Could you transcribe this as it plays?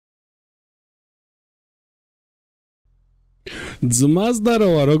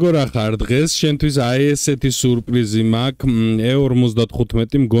ძმასდაროა როგორ ახარ დღეს შენთვის აი ესეთი სურპრიზი მაქვს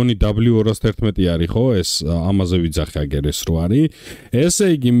E55 მგონი W211 არის ხო ეს ამაზე ვიძახე აგერ ეს რო არის ესე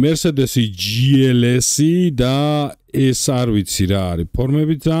იგი მერსედესი GLS-ი და ეს არ ვიცი რა არის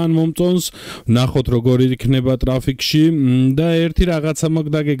ფორმები ძალიან მომწონს ნახოთ როგორ იქნება ტრაფიკში და ერთი რაღაცა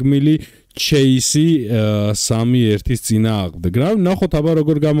მაქვს დაგეგმილი ჩეისი 3-1-ის წინააღმდეგ. რა ნახოთ აბა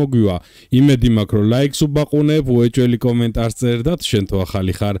როგორ გამოგვივა. იმედი მაქვს რომ ლაიქს უბაყუნებ, უეჭველი კომენტარს წერ და შენ თუ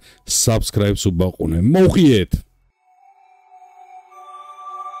ახალი ხარ, subscribe-ს უბაყუნებ. მოხიეთ.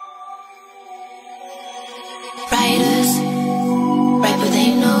 Writers, write what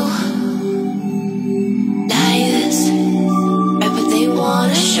they know. Liars, write what they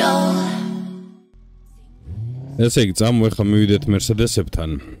wanna show. ესე იგი წამოეხა მივიდეთ მერსედესებთან.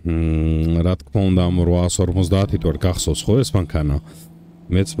 რა თქმა უნდა ამ 850 თუ არ გახსოვს ხო ეს მანქანა.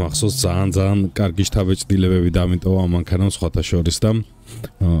 მეც მახსოვს ძალიან კარგი შთაბეჭდილებები დამიტოვა მანქანამ სხვათა შორის და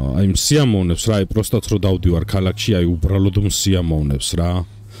აი მსიამოვნებს რა, აი პროსტაც რო დავდივარ ქალაქში, აი უბრალოდ მსიამოვნებს რა.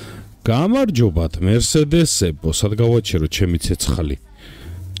 გამარჯობათ მერსედესებო, სად გავაჩერო ჩემი ცეცხალი.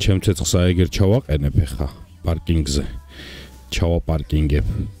 ჩემ ცეცხლს აიგერ ჩავაყენებ ახლა პარკინგზე. ჩავაპარკინგებ.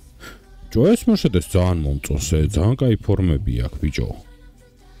 ეს მერსედეს ძალიან მომწონს, ძალიან კაი ფორმები აქვს ბიჭო.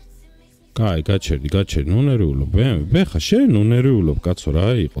 კაი, გაჩერდი, ნუ ნერვიულობ, ხა შენ ნუ ნერვიულობ, კაცო რა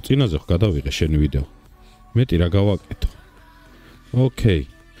იყო, წინაზე ხო გადავიღე შენი ვიდეო. მეტი რა გავაკეთო. ოკეი.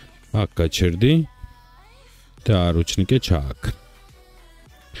 აქ გაჩერდი და რუჩნიკე ჩააკ.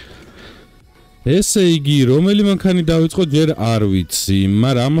 ესე იგი, რომელი მანქანი დავიწყო ჯერ არ ვიცი,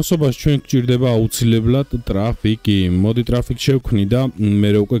 მაგრამ ამასობას ჩვენ გჭირდება აუცილებლად ტრაფიკი. მოდი ტრაფიკ შევქმნი და მე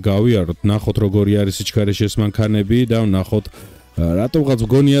უკვე გავიაროთ, ნახოთ როგორი არის სიჩქარეში ეს მანქანები და ნახოთ რატომღაც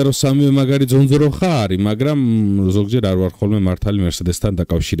მგონია რომ სამივე მაგარი ძონძრო ხარი, მაგრამ ზოგჯერ არ ვარ ხოლმე მართალი მერსედესთან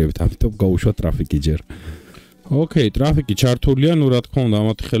დაკავშირებით, ამიტომ გავუშვა ტრაფიკი ჯერ. ოკეი, ტრაფიკი ჩართულია, ნუ რა თქმა უნდა,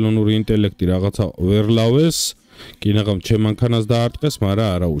 ამათი ხელოვნური ინტელექტი რაღაცა ვერ ლავეს. კინაღამ ჩემ მანქანას დაარტყეს, მაგრამ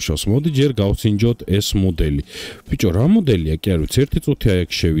არა უშავს. მოდი ჯერ გავსინჯოთ ეს მოდელი. ბიჭო, რა მოდელია კი არ ვიცი, ერთი წუთია ეგ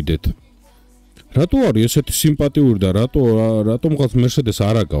შევიდეთ. რატო არის ესეთი სიმპათიური და რატომღაც მერსედეს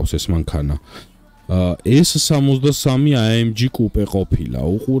არ აგავს ეს მანქანა? ეს 63 AMG კუპე ყოფილა.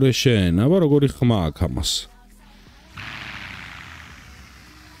 უყურე შენ, აბა როგორი ხმა აქვს ამას.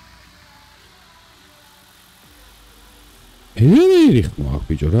 ერი ხმა აქვს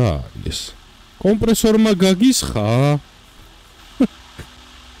ბიჭო, რა არის ეს? კომპრესორმა გაგისხა?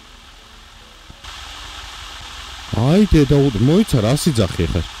 აი დედა მოიცა რა სიძახი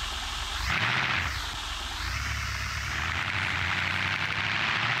ხე?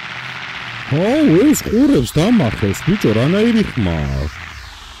 ეს ყურებს დამახევს ბიჭო, რანაირი ხმა?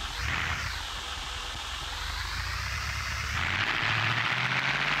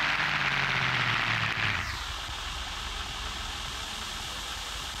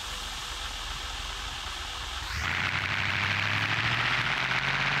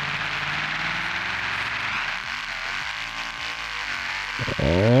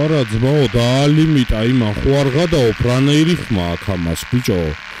 არა ძმაო, დაალიმიტა იმან ხო არ გადაობ, რანაირი ხმა აქ ამას ბიჭო?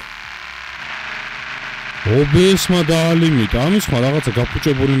 OBS-მა დაალიმიტა, ამის ხმა რაღაცა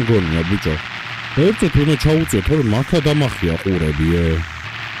გაფუჭებული მგონია ბიჭო. ერთად უნდა ჩაუწიოთ, რომ მართლა დამახია ყურები.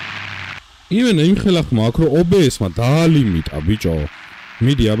 იმენა იმ ხელა ხმა აქ, რომ OBS-მა დაალიმიტა ბიჭო.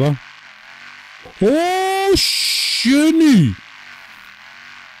 მიდი აბა. შენი!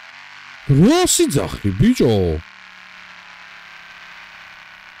 რა სიძახი ბიჭო?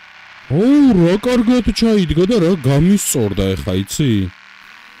 რა კარგად ჩაიდგა და რა გამისწორდა ეხა იცი?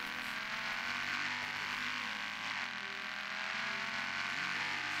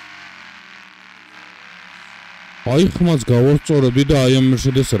 აი ხმაც გავასწორებდი და აი ამ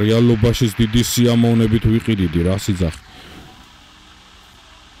მერსედეს რეალობაშიც დიდი სიამოვნებით ვიყიდიდი რა სიძახი.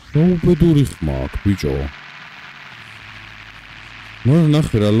 უბედური ხმა აქვს ბიჭო.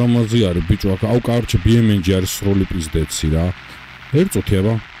 ნახე რა ლამაზი არის ბიჭო, აქ აუ კარჩე beamng არის სრული პიზდეცი რა. ერთწუთი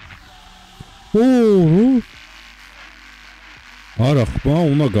აბა. არა ხმა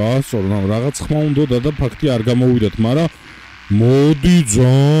უნდა გაასწორო, რაღაც ხმა უნდა და ფაქტი არ გამოვიდათ, მაგრამ მოდი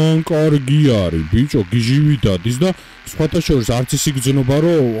ძალიან კარგი არის ბიჭო, გიჟივი დადის და სხვათა შორის არც ისე გძნობა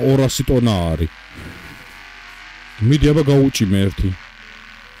რომ 200 ტონა არის. მიდი აბა გავუჭიმე ერთი.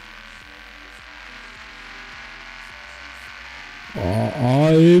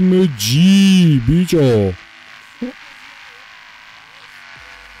 AMG ბიჭო.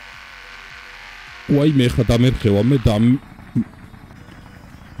 ვაი მე ხა დამერხევა მე და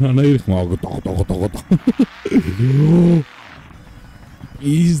რანაირი ხმა დაღ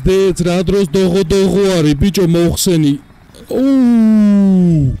იზდეთ რა დროს დოღო არის ბიჭო მოხსენი.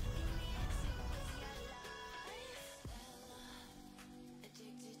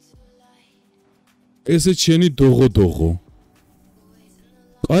 ესეც შენი დოღო.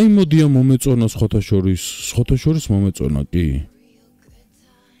 Ai modia მომეწონა სხვათა შორის მომეწონა კი.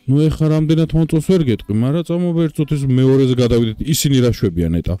 ნუ ეხლა რამდენად მოწონს ვერ გეტყვი, მაგრამ წამოვა ერთოთ ის მეორეზე გადავიდეთ. ისინი რა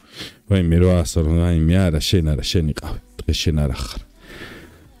შვებიან ეტა. ვაი მე რა ასარ, ვაი მე არა, შენ არა, შენ იყავი. დღეს შენ არა ხარ.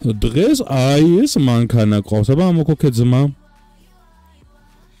 დღეს აი ეს მანქანა ყავს, აბა მოკოქე ძმა.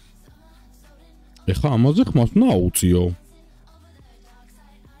 ეხლა ამაზე ხმას უნდა აუწიო.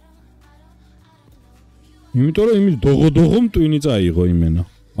 იმიტომ რომ იმის დოღო მტვინი წაიღო იმენა.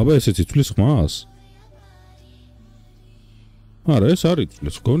 აბა ესეც იცვლის ხმას? არა, ეს არ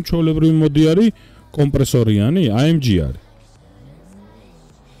იცვლის. კონტროლებრივი მოდი არის, კომპრესორიანი, AMG არის.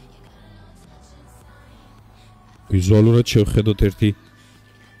 ვიზუალურად შევხედოთ ერთი.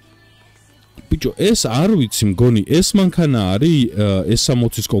 ბიჭო, ეს არ ვიცი, მგონი, ეს მანქანა არის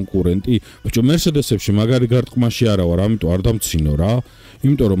S60-ის კონკურენტი. ბიჭო, მერსედესებში მაგარი გარტყმაში არა ვარ, ამიტომ არ დამცინო რა.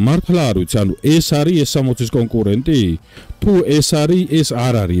 იმიტომ რომ მართლა არ ვიცი, ანუ ეს არის S60-ის კონკურენტი? თუ ეს არის, ეს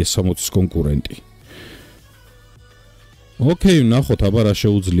არ არის S60-ის კონკურენტი. ოკეი, ნახოთ, აბა რა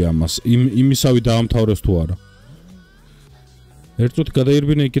შეუძლია მას. იმისავი დაამთავრეს თუ არა. ერთოდ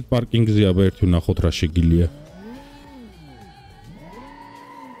გადაირბინე იქით პარკინგზე, აბა ერთი ნახოთ რა შეგიძლია.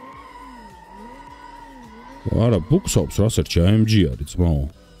 არა, ბუქსობს რასერჩი AMG არის ძმაო.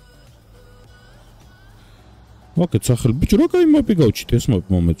 ვაკეთ სახელ ბიჭო რა კაი მაპი გავჩით ეს მაპი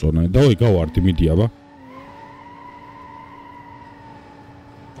მომეწონა. დავაი გავარდი მიდი აბა.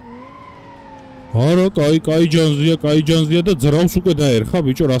 არა, კაი ჯანზია და ძრავს უკვე დაერხა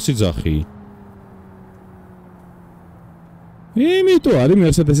ბიჭო რა სიძახი. იმიტომ არის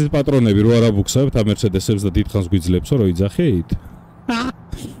მერსედესის პატრონები რო არა ბუქსავთ ამ მერსედესებს და დიდხანს გვიძლებსო რო იძახით.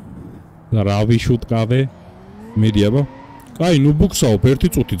 რა ვიშუტკავე. მიდი აბა. კაი, ნუ ბუქსაობ ერთი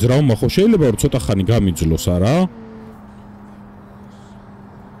წუთი ძრავმა ხო შეიძლება რომ ცოტა ხანი გამიძლოს არა?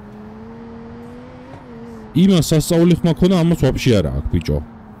 იმას სასწაული ხმა ქონა, ამას ვაფშე არა აქვს ბიჭო.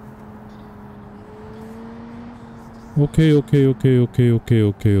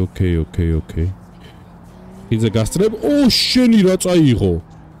 ოკეი. იძე გასწრებ. ო, შენი რა წაიღო?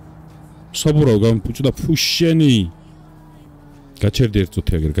 საბურავ გამიფუჭდა ფუშენი. გაჩერდი ერთ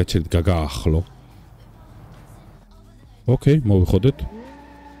წუთი აგერ, გაჩერდი გაგაახლო. ოკეი, მოვიხოდეთ.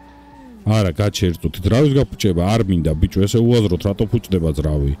 არა, გაჩერდი წუთი ძრავის გაფუჭება არ მინდა ბიჭო, ესე უაზროთ რატო ფუჭდება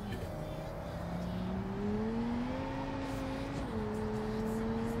ძრავი.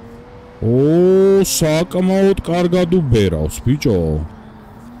 ო, საკმაოდ კარგად უბერავს ბიჭო.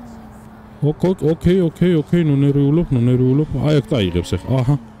 ოკეი, ნუ ნერვიულობ. აი აქ წაიღებს ახლა.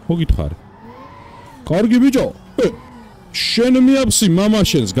 აჰა, მოგითხარი. კარგი ბიჭო. შენ მიაფსი მამა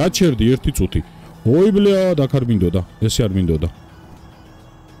შენს, გაჩერდი ერთი წუთი. ой, бля, так არ მინდოდა. ესე არ მინდოდა.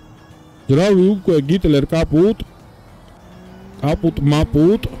 ძრავი უკვე გიტლერ კაპუტ.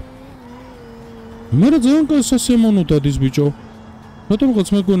 მაპუტ. მარა ძალიან გასასემონო დადის ბიჭო. რატომღაც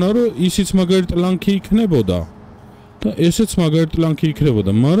მეგონა რომ ისიც მაგარი ტლანკი იქნებოდა. და ესეც მაგარი ტლანკი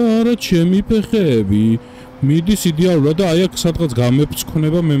იქნებოდა, მაგრამ არა ჩემი ფეხები. მიდის იდეალურად და აი აქ სადღაც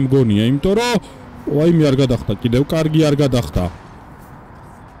გამეფცქნება მე მგონია, იმიტომ რომ აი მე არ გადახდა კიდევ, კარგი არ გადახდა.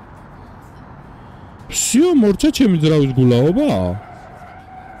 всё, მორჩა ჩემი ძრავის გულაობა.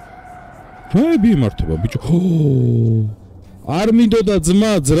 რა იმართება ბიჭო. არ მინდოდა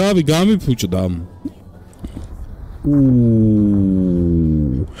ძმა ძრავი გამიფუჭდა.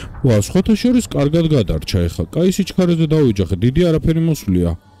 ვა, სხვათა შორის კარგად გადარჩა ეხა. კაი სიჩქარეზე დავიჯახე, დიდი არაფერი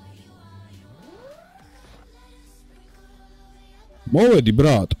მოსვლია. მოვედი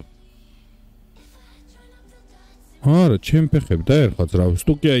ბრატ. არა, ჩემ ფეხები დაერხა ძრავის,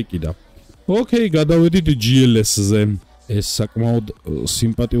 თუ კი აიკიდა. ოკეი, გადავედით GLS-ზე. ეს საკმაოდ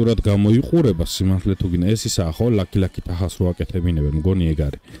სიმპათიურად გამოიყურება სიმართლე თუ გინდა. ეს ისაა ხო, ლაკი თახას რო აკეთებინებენ, მგონი ეგ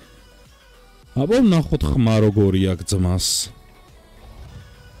არის. აბა ნახოთ ხმა როგორი აქვს ძმას.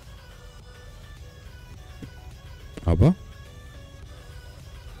 აბა?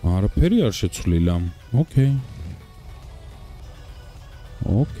 არაფერი არ შეცვლილა. ოკეი.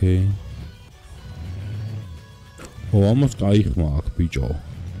 ო, ამას კაი ხმა აქვს ბიჭო.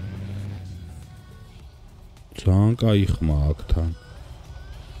 ძალიან კაი ხმა აქვს თან.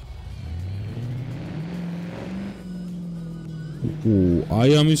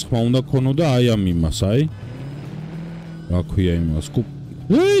 აი ამის ხმა უნდა ქონოდა აი ამ იმას, აი. რა ქვია იმას?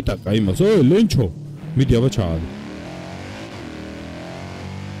 ეტა კაი იმას, ой, ლენჩო. მიდი აბა ჩაადე.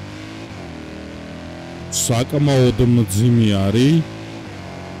 საკმაოდ მძიმე არის.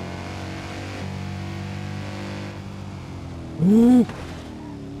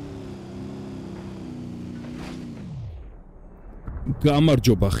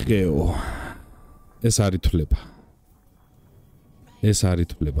 გამარჯობა ხეო. ეს არის თვლება.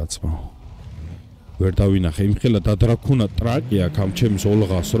 ძმაო. ვერ დავინახე, იმხელა დადრაქუნა ტრაკი აქ ამ ჩემს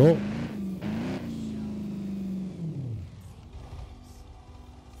ოლღას, რომ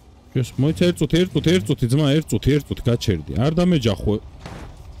ეს მოიცა ერთ ძმა ერთ წუთი გაჩერდი. არ დამეჯახო.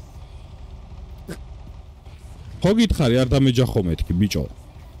 ხო გითხარი არ დამეჯახო მეთქი ბიჭო.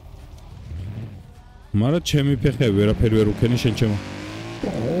 მარა ჩემი ფეხები ვერაფერი ვერ უქენი შენ ჩემო.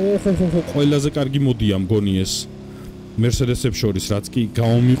 ხო, ყველაზე კარგი მოდია მგონი ეს. მერსედესებს შორის რაც კი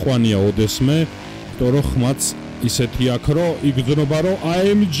გაომიყვანია ოდესმე, იმიტომ რომ ხმაც ისეთი აქ რომ იგრძნობა რომ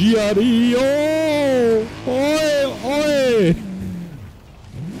AMG არისო. ოე.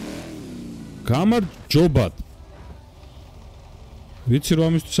 გამარჯობად. ვიცი რომ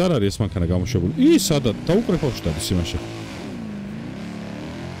ამისთვის არ არის ეს მანქანა გამოშვებული. სადაც დაუკრეფავ შტატის იმაში.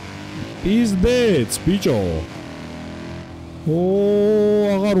 Пиздец, ბიჭო.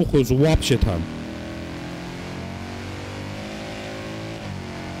 აღარ უხევს вообще თან.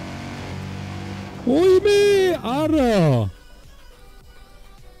 ოიმე, არა.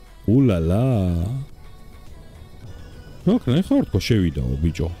 ულალა. ნახე ხარ შევიდაო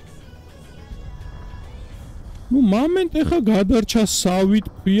ბიჭო. მომენტ ეხა გადარჩა სავით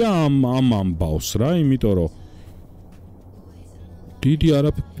ქვია ამ ამბავს რა, იმიტომ რომ დიდი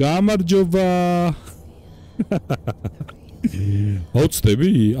არაფერი გამარჯობა.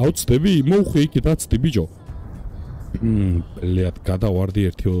 აუცდები, მოუხე იქით აცდი ბიჭო. ბლედ გადავარდი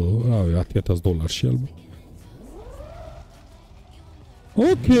 $10,000 ალბათ.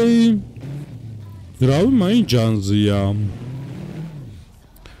 ოკეი. ძრავი მაინც ჯანზია.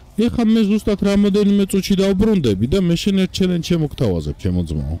 ეხა მე ზუსტად რამოდენიმე წუთში დავბრუნდები და მე შენ ერთ ჩელენჯს შემოგთავაზებ ჩემო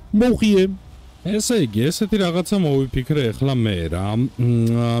ძმაო. მოუხიე. ესე იგი, ესეთი რაღაცა მოვიფიქრე ახლა მე რა.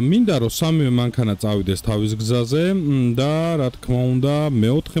 მინდა რომ სამივე მანქანა წავიდეს თავის გზაზე და რა თქმა უნდა,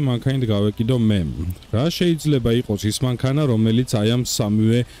 მეოთხე მანქანით გავეკიდო მე. რა შეიძლება იყოს ის მანქანა, რომელიც აი ამ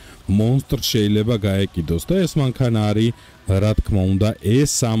სამივე მონსტრს შეიძლება გაეკიდოს და ეს მანქანა არის რა თქმა უნდა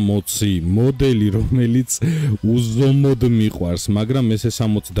S60 მოდელი, რომელიც უზომოდ მიყვარს, მაგრამ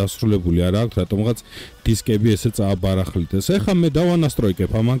S60 დასრულებული არ აქვს, რატომღაც დისკები ესე წააბარახლით. ეხლა მე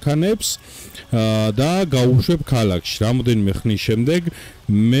დავანასტროიკებ ამ მანქანებს და გავუშვებ ქალაქში. რამოდენიმე ხნის შემდეგ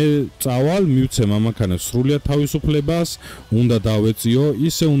მე წავალ, მივცემ ამ მანქანებს სრულად თავისუფლებას, უნდა დავეწიო,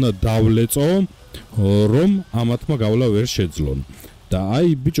 ისე უნდა დავლეწო, რომ ამათმა გავლა ვერ შეძლონ. და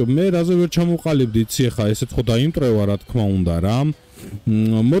აი ბიჭო მე რაზე ვერ ჩამოყალიბდი იცი ეხა ესეც ხო დაიმტრევა რა თქმა უნდა რა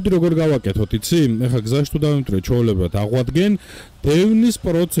მოდი როგორ გავაკეთოთ იცი ეხა გზაში თუ დავიმტრე ჩაოლებრად აღვადგენ დევნის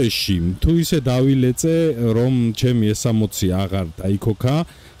პროცესში თუ ისე დავილეწე რომ ჩემი S60 აღარ დაიქოქა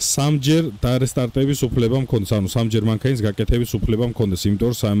სამჯერ დარესტარტების უფლება მქონდეს ანუ სამჯერ მანქანის გაკეთების უფლება მქონდეს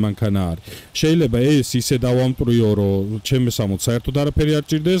იმიტომ რომ სამი მანქანა არის შეიძლება ეს ისე დავამტრიო რომ ჩემი S60 საერთოდ არაფერი არ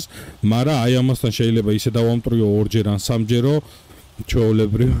ჭირდეს მაგრამ აი ამასთან შეიძლება ისე დავამტრიო ორჯერ ან სამჯერო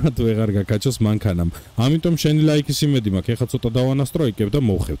ჩაოლებრივად ვეღარ გაკაჩოს მანქანამ. ამიტომ შენი ლაიკის იმედი მაქვს. ეხლა ცოტა დავანასტროიკებ და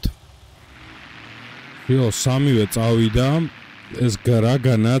მოვხევთ. სამივე წავიდა ეს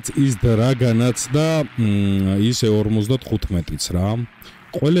დრაგანაც, ის დრაგანაც და ისე 55-იც რა.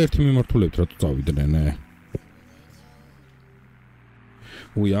 ყველა ერთი მიმართულებით რატო წავიდნენ?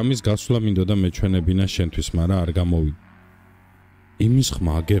 ამის გასვლა მინდოდა მეჩვენებინა შენთვის, მაგრამ არ გამოვიდა. იმის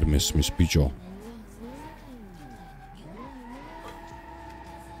ხმა აგერ მესმის ბიჭო.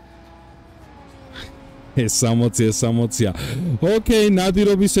 S60. ოკეი,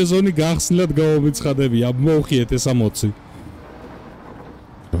 ნადირობის სეზონი გახსნილად გამომიცხადებია. მოვხიეთ S60.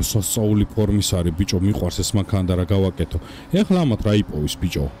 სასწაული ფორმის არის ბიჭო, მიყვარს ეს მანქანა და რა გავაკეთო. ეხლა ამათ რა იპოვის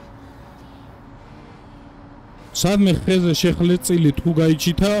ბიჭო. სადმე ხეზე შეხლეწილი თუ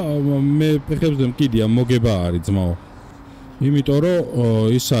გაიჩითა, მე ფეხებზე მკიდია მოგება არის ძმაო. იმიტომ რომ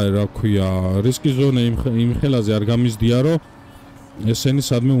ის არის რა ქვია, რისკის ზონა იმ ხელაზე არ გამიზდია რომ ესენი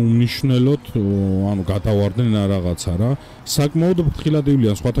სადმე უმნიშვნელოდ ანუ გადავარდნენ რაღაცა რა საკმაოდ ფრთხილად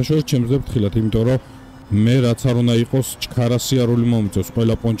ივლიან სხვათა შორის ჩემზე ფრთხილად იმიტომ რომ მე რაც არ უნდა იყოს ჩქარასიარული მომიწევს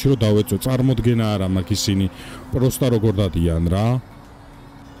ყველა პონჩი რომ დავეწვე წარმოდგენა არა მაქვს ისინი პროსტა როგორ დადიან რა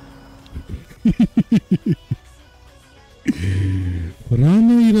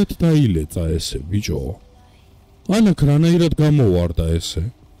რანაირად დაილეწა ესე ბიჭო ანა რანაირად გამოვარდა ესე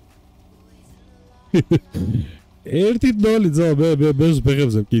ერთი დოლი ზაბებს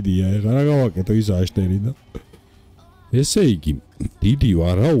ბეგებზე მკიდია ეხლა რა გავაკეთო ის აშტერი და ესე იგი დიდი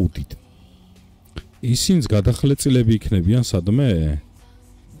ვარაუდით ისინს გადახლეწილები იქნებიან სადმე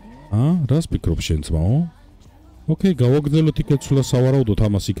რას ფიქრობ შენ ძმაო ოკეი გავაგრძელოთ იქეთ სულა სავარაუდოდ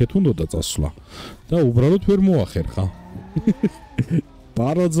ამას იქეთ უნდა და წასვლა და უბრალოდ ვერ მოახერხა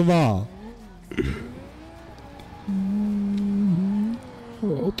პაროძმა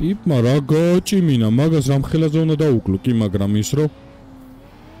ტიპმა რა გაჭიმინა მაგას რამ ხელაზე უნდა დაუკლო კი მაგრამ ის რომ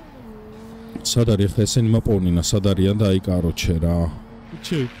სად არის ხა ესენი მაპოვნინა სად არიან და აი კაროჩე რა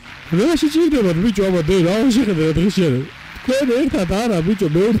რა შეჭირდება ბიჭო აბა დე რა შეხედე რა დღეს შენ თქვენ ერთად არა ბიჭო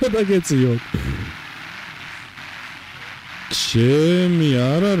მეურვედ აგეციო ჩემი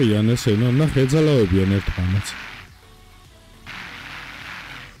არ არიან ესენი ნახე ეძალავებიან ერთმანეთს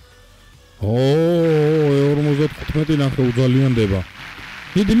ო 55 ნახე უძალიანდება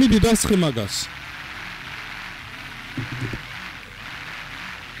მიდი დასხე მაგას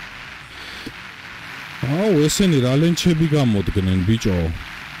აუ ესენი რა ლენჩები გამოდგნენ ბიჭო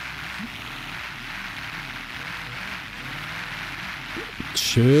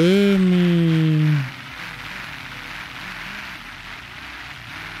ჩემი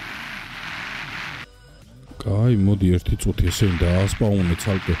კაი მოდი ერთი წუთი ესენი დაასპაუნე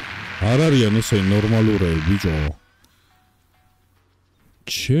ცალკე არ არიან ესენი ნორმალურები ბიჭო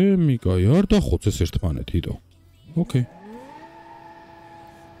ჩემი კაი არ დახოცეს ერთმანეთითო ოკეი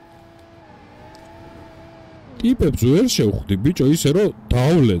ტიპებს ვერ შევხვდი ბიჭო ისე რომ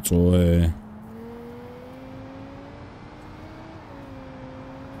დავლეწო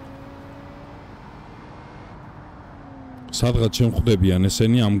სადღაც შემხვდებიან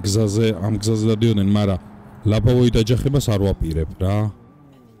ესენი ამ გზაზე დადიოდნენ მაგრამ ლაბავოი დაჯახებას არ ვაპირებ რა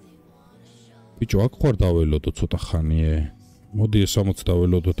ბიჭო აქ ხარ დაველოდო ცოტა ხანიე მოდი ეს 60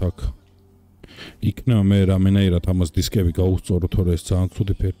 დაველოდოთ აქ იქნება მე რამენაირად ამას დისკები გაუსწორო თორე ეს ძალიან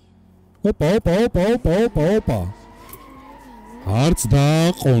ცუდი ფერი ოპა არც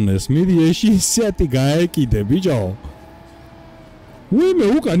დააყონეს მიდი ეში ისეთი გაეკიდე ბიჭო ვიმე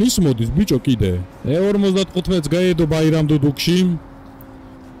უკან ის მოდის ბიჭო კიდე 55-ს გაედო ბაირამ დუდუკში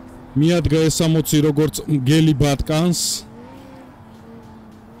მიადგა ეს 60 როგორც მგელი ბატკანს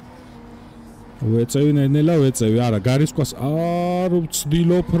ვეწევი ნელა ვეწევი არა გარისკვას არ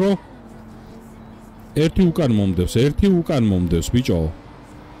ვცდილობ რომ ერთი უკან მომდევს ბიჭო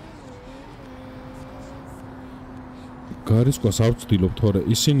გარისკვას არ ვცდილობ თორე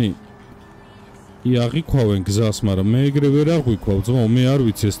ისინი იაღიქვავენ გზას მაგრამ მე ეგრე ვერ აღვიქვავ ძმაო მე არ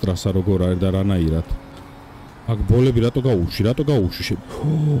ვიცი ეს ტრასა როგორ არის და რანაირად აქ ბოლები რატო გაუში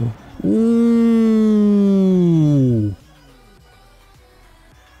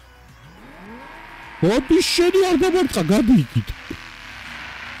ოტი შენი არ დამარწყა გადი იქით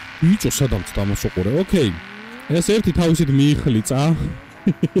ბიჭო სადამც დამოსოყურე ოკეი ეს ერთი თავისით მიიხლიცა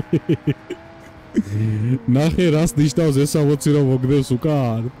ნახე რას ნიშნავს ეს 60 რომ მოგდევს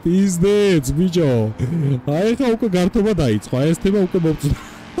უკან პიზდეც ბიჭო აი ხა უკვე გართობა დაიწყო ეს თემა უკვე მოვწდა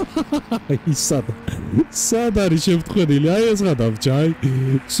სად არის შემთხვეველი აი ეს გადავჭაი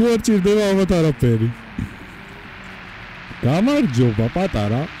სულ არ ჭირდება ამათ არაფერი გამარჯობა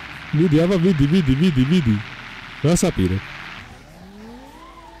პატარა მიდი აბა მიდი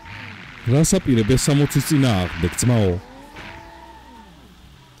რასაპირებ ეს 60-ის წინა აღდეკ ძმაო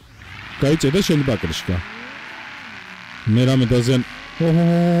გაიჭედა შენი პაკრიშკა მე რამე დაზიან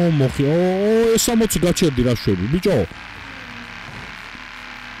მოხი ეს 60 გაჩერდი რა შვები ბიჭო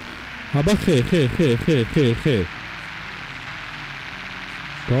აბა ხე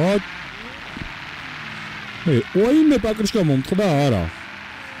გოდ ოიმე პაკრიშკა მომწყდა არა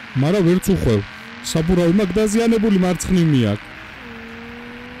მაგრამ ვერც უხვევ საბურავი მაგ დაზიანებული მარცხნივი აქვს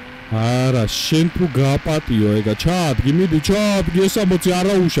არა შენ თუ გააპატიო ეგა ჩაადგი მიდი ეს 60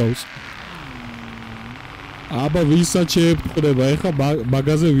 არა უშავს აბა ვისაც შეეპყრება ეხა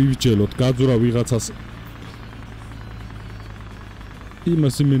მაგაზე ვივიჯელოთ გაძურა ვიღაცას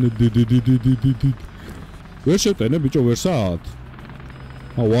იმას იმენე დიდი ვერ შეტენე ბიჭო ვერსად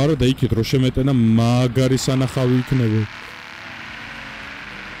აუ არა და იქით რო შემეტენა მაგარი სანახავი იქნება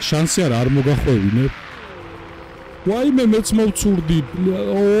შანსი არ მოგახვევინე ვაიმე მეც მოვცურდი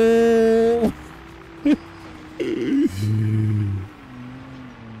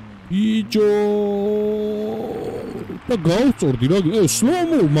ბიჭო და გავწორდი რა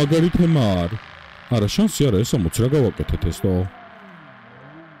სლომო მაგარი თემა არა შანსი არა ეს 60 რა გავაკეთეთ ეს თო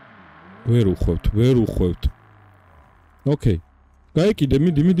ვერ უხვევთ ოკეი გაიკიდე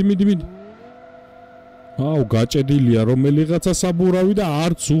მიდი აუ გაჭედილია რომელიღაცა საბურავი და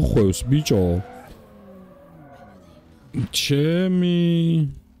არც უხვევს ბიჭო ჩემი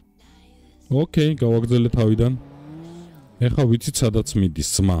ოკეი გავაგზელე თავიდან ეხა ვიცით სადაც მიდის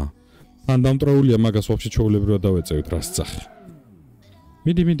ძმა ან დამტრეულია მაგას ვაფშე ჩაულებრივად დავეწევით რას წახი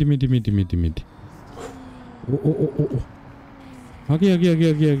მიდი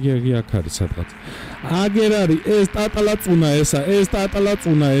აგი აქ არის სადღაც აგერ არის ეს ტატლაწუნა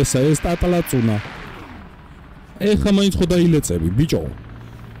ეს ტატლაწუნა ეხა მაინც ხო დაილეწები ბიჭო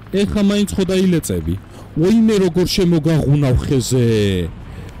ოიმე როგორ შემოგაღუნავ ხეზე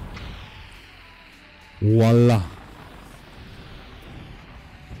ვალა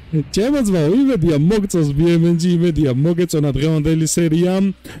ჩემოძმა იმედია მოგწოს BMG, იმედია მოგეწონა დღევანდელი სერია.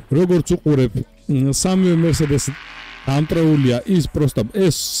 როგორც უყურებ, სამივე მერსედესი ამტრეულია ის პროსტა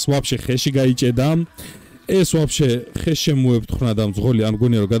ეს ვაფშე ხეში გაიჭედა. ეს ვაფშე ხეს შემოეფრთხნა და მძღოლი არ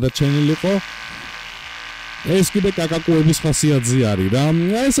მგონია რომ გადაჩენილიყო. ეს კიდე კაკაკუების ხასიათზე არის რა.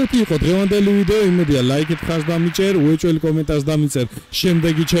 ესეთი იყო დღევანდელი ვიდეო. იმედია ლაიქით ხარს დამიჭერ, უეჭველი კომენტარს დამიწერ.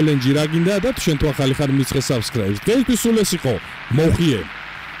 შემდეგი ჩელენჯი რა გინდა და თუ შენ თუ ახალი ხარ მისცე subscribe. დღეისთვის სულ ეს იყო. მოხიე.